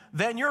you,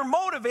 then you're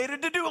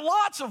motivated to do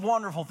lots of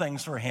wonderful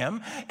things for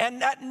him.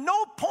 And at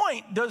no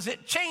point does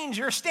it change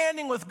your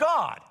standing with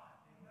God.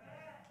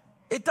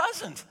 It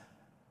doesn't.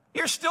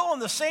 You're still in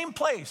the same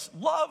place,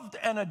 loved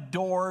and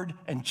adored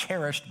and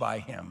cherished by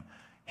him,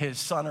 his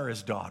son or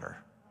his daughter.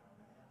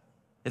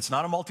 It's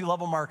not a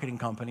multi-level marketing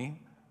company.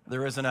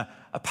 There isn't a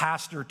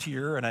pastor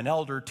tier and an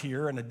elder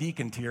tier and a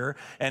deacon tier.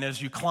 And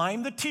as you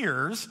climb the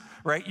tiers,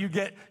 right, you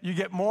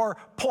get more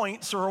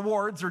points or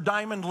awards or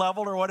diamond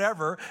level or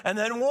whatever. And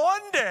then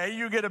one day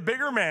you get a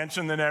bigger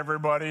mansion than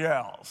everybody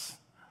else.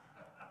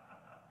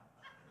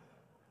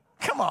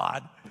 Come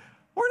on.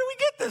 Where do we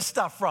get this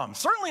stuff from?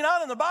 Certainly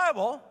not in the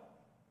Bible,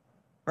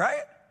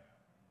 right?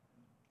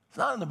 It's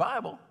not in the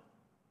Bible.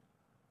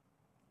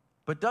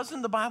 But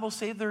doesn't the Bible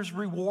say there's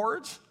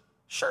rewards?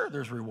 Sure,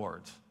 there's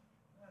rewards.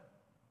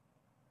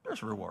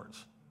 There's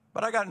rewards.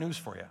 But I got news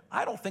for you.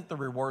 I don't think the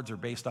rewards are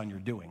based on your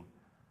doing.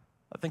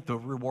 I think the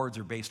rewards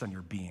are based on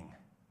your being.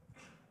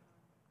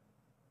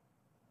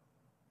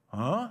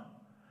 Huh?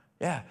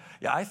 Yeah,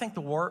 I think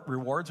the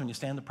rewards when you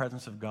stand in the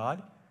presence of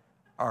God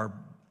are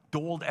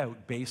doled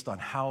out based on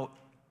how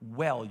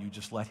well you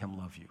just let him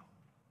love you.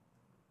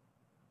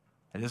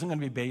 It isn't going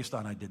to be based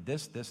on I did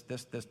this,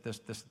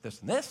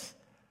 and this.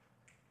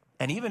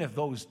 And even if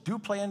those do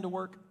play into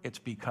work, it's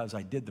because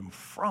I did them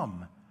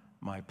from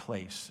my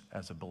place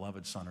as a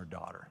beloved son or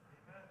daughter,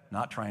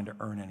 not trying to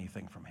earn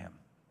anything from him.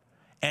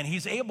 And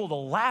he's able to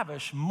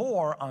lavish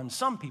more on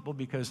some people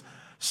because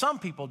some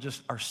people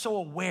just are so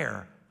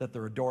aware that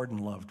they're adored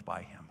and loved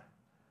by him,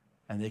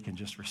 and they can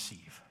just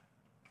receive.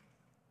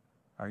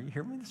 Are you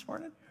hearing me this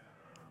morning?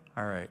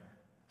 All right.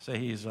 So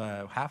he's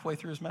halfway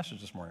through his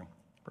message this morning.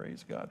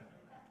 Praise God.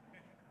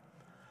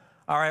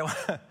 All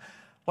right.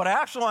 What I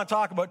actually want to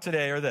talk about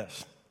today are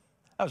this.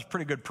 That was a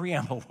pretty good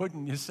preamble,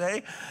 wouldn't you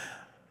say?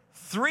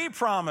 3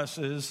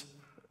 promises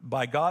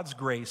by God's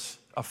grace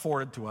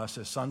afforded to us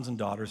as sons and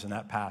daughters in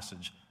that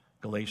passage,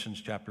 Galatians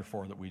chapter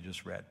 4 that we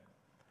just read.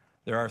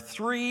 There are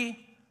three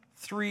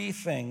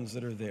things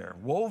that are there,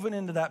 woven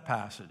into that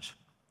passage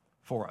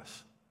for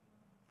us.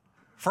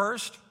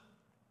 First,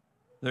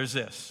 there's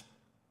this.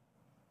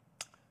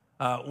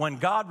 When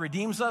God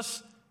redeems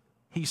us,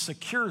 he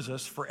secures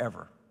us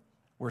forever.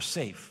 We're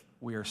safe.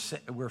 We're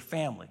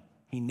family.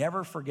 He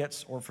never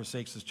forgets or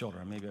forsakes his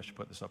children. Maybe I should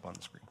put this up on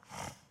the screen.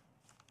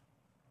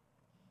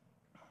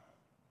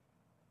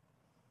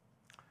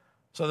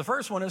 So the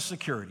first one is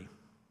security,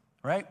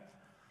 right?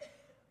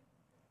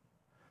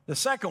 The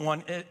second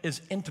one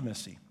is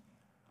intimacy,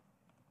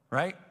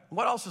 right?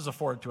 What else is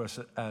afforded to us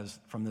as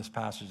from this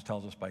passage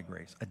tells us by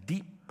grace? A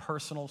deep,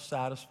 personal,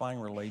 satisfying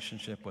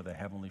relationship with a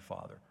heavenly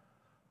Father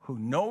who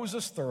knows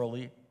us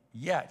thoroughly,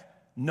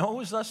 yet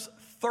knows us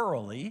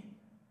thoroughly,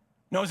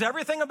 knows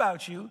everything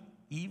about you,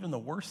 even the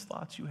worst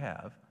thoughts you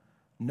have,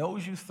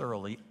 knows you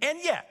thoroughly, and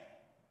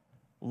yet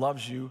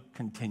loves you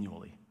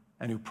continually,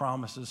 and who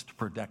promises to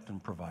protect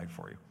and provide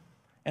for you.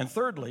 And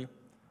thirdly,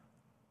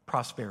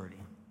 prosperity.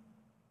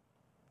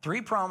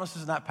 3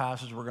 promises in that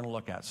passage we're going to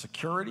look at: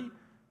 security,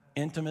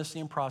 intimacy,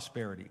 and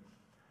prosperity.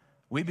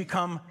 We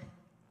become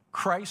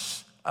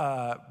Christ's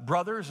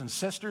brothers and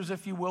sisters,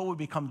 if you will. We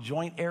become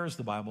joint heirs,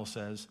 the Bible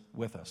says,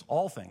 with us.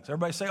 All things.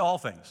 Everybody say all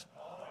things.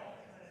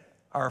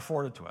 Are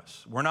afforded to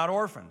us. We're not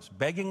orphans,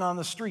 begging on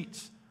the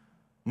streets,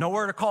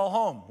 nowhere to call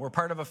home. We're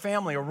part of a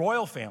family, a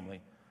royal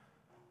family,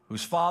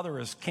 whose father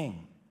is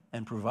king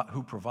and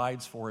who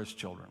provides for his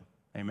children.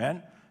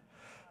 Amen?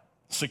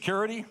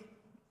 Security,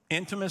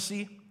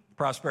 intimacy,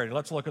 prosperity.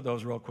 Let's look at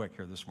those real quick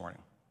here this morning.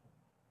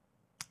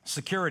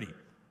 Security.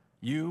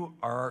 You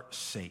are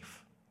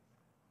safe.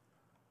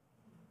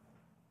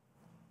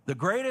 The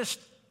greatest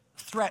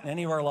threat in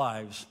any of our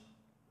lives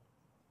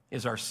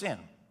is our sin.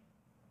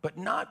 But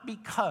not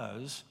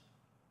because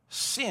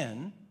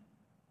sin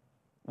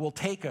will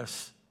take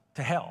us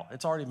to hell.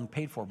 It's already been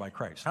paid for by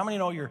Christ. How many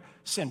know your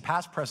sin,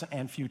 past, present,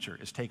 and future,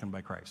 is taken by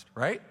Christ,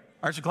 right?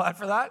 Aren't you glad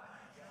for that?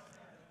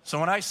 So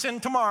when I sin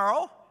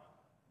tomorrow,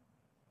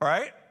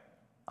 right,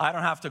 I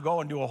don't have to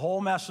go and do a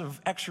whole mess of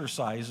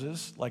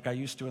exercises like I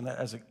used to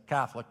as a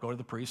Catholic, go to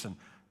the priest and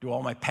do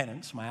all my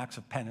penance, my acts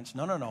of penance.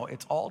 No.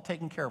 It's all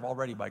taken care of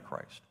already by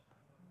Christ.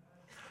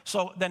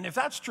 So then if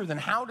that's true, then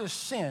how does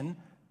sin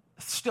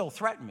still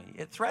threaten me?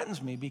 It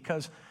threatens me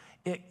because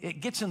it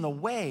gets in the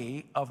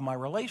way of my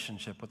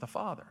relationship with the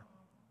Father.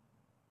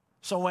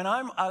 So when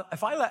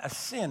if I let a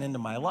sin into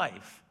my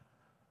life,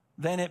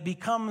 then it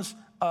becomes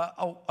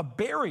a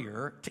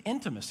barrier to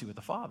intimacy with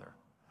the Father.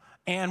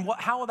 And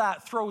how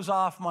that throws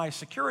off my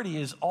security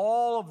is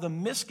all of the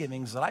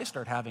misgivings that I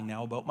start having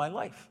now about my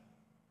life.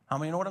 How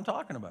many know what I'm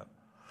talking about?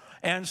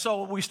 And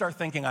so we start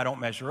thinking I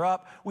don't measure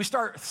up. We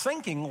start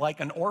thinking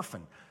like an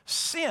orphan.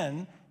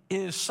 Sin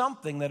is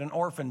something that an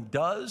orphan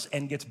does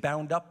and gets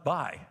bound up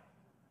by.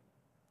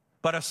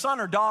 But a son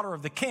or daughter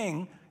of the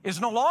king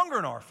is no longer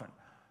an orphan.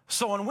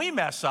 So when we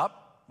mess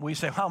up, we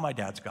say, well, my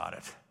dad's got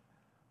it.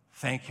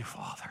 Thank you,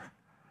 Father.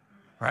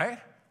 Right?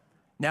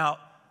 Now,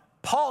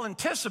 Paul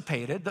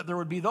anticipated that there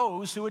would be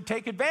those who would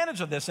take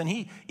advantage of this. And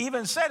he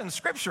even said in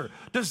Scripture,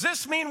 does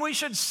this mean we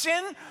should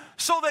sin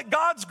so that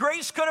God's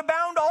grace could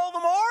abound all the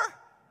more?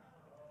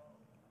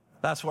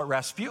 That's what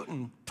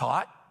Rasputin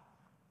taught.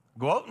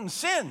 Go out and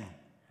sin,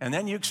 and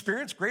then you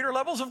experience greater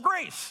levels of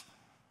grace.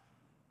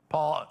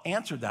 Paul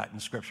answered that in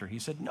Scripture. He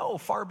said, no,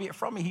 far be it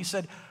from me. He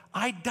said,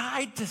 I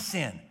died to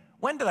sin.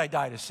 When did I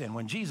die to sin?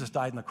 When Jesus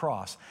died on the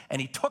cross,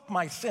 and he took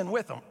my sin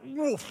with him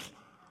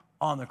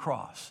on the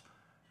cross.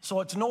 So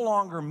it's no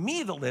longer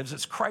me that lives,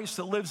 it's Christ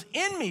that lives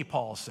in me,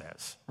 Paul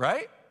says,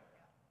 right?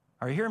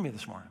 Are you hearing me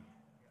this morning?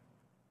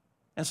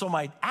 And so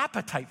my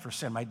appetite for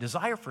sin, my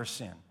desire for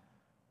sin,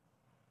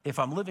 if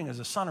I'm living as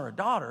a son or a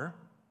daughter,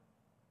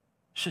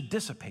 should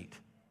dissipate.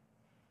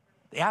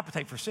 The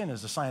appetite for sin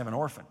is a sign of an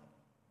orphan.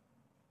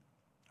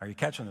 Are you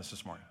catching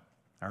this morning?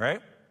 All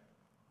right?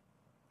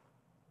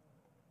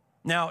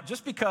 Now,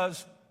 just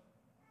because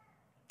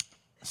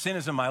sin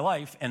is in my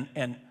life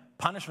and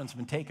punishment's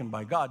been taken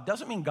by God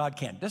doesn't mean God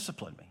can't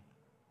discipline me.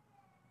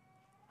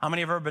 How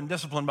many have ever been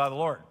disciplined by the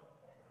Lord?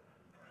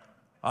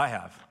 I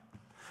have.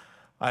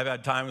 I've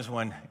had times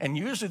when, and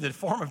usually the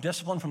form of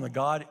discipline from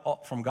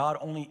God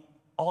only,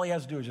 all he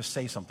has to do is just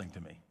say something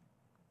to me.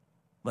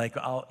 Like,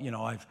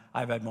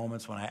 I've had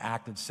moments when I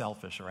acted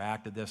selfish or I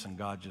acted this, and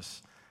God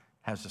just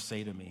has to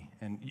say to me,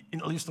 and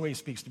at least the way he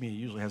speaks to me, he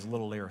usually has a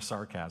little layer of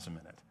sarcasm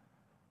in it.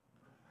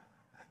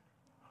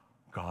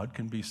 God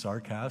can be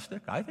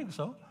sarcastic? I think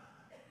so.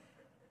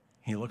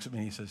 He looks at me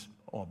and he says,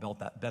 oh,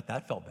 I bet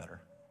that felt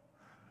better.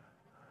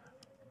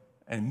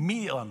 And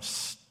immediately I'm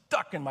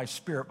stuck in my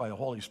spirit by the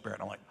Holy Spirit.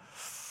 And I'm like,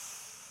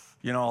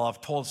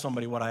 I've told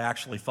somebody what I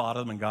actually thought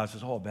of them, and God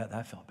says, oh, I bet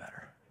that felt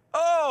better.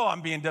 Oh,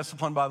 I'm being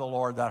disciplined by the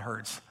Lord. That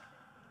hurts.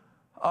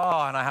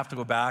 Oh, and I have to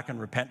go back and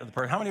repent to the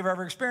person. How many have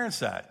ever experienced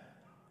that?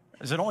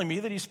 Is it only me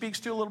that he speaks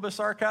to a little bit of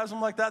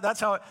sarcasm like that? That's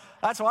how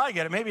I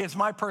get it. Maybe it's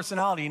my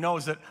personality. He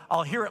knows that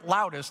I'll hear it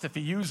loudest if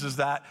he uses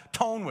that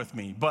tone with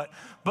me. But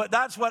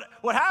that's what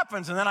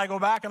happens. And then I go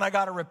back and I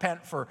got to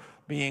repent for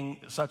being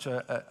such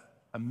a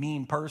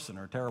mean person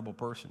or a terrible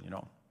person,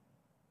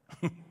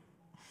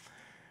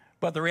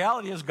 But the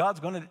reality is God's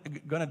going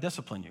to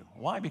discipline you.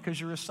 Why? Because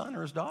you're his son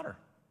or his daughter.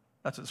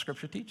 That's what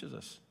Scripture teaches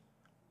us.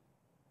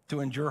 To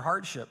endure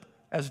hardship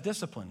as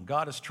discipline.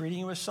 God is treating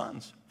you as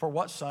sons. For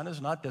what son is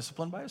not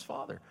disciplined by his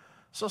father?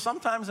 So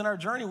sometimes in our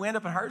journey we end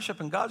up in hardship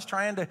and God's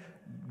trying to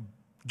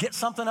get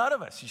something out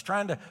of us. He's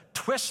trying to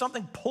twist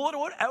something, pull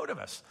it out of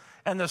us.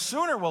 And the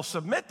sooner we'll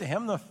submit to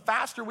him, the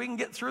faster we can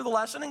get through the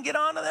lesson and get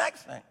on to the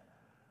next thing.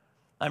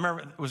 I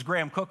remember it was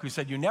Graham Cook who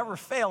said, you never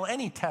fail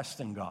any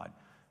test in God.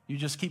 You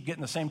just keep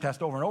getting the same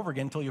test over and over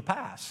again until you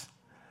pass.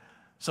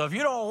 So if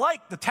you don't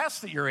like the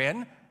test that you're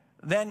in,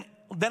 then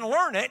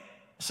learn it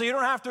so you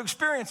don't have to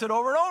experience it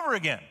over and over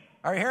again.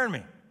 Are you hearing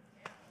me?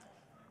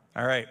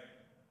 All right.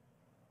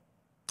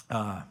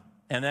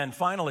 And then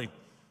finally,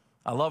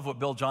 I love what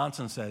Bill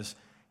Johnson says.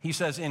 He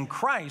says, in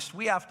Christ,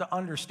 we have to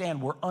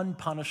understand we're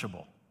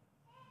unpunishable.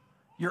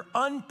 You're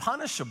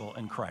unpunishable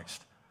in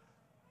Christ.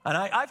 And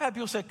I've had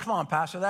people say, come on, Pastor,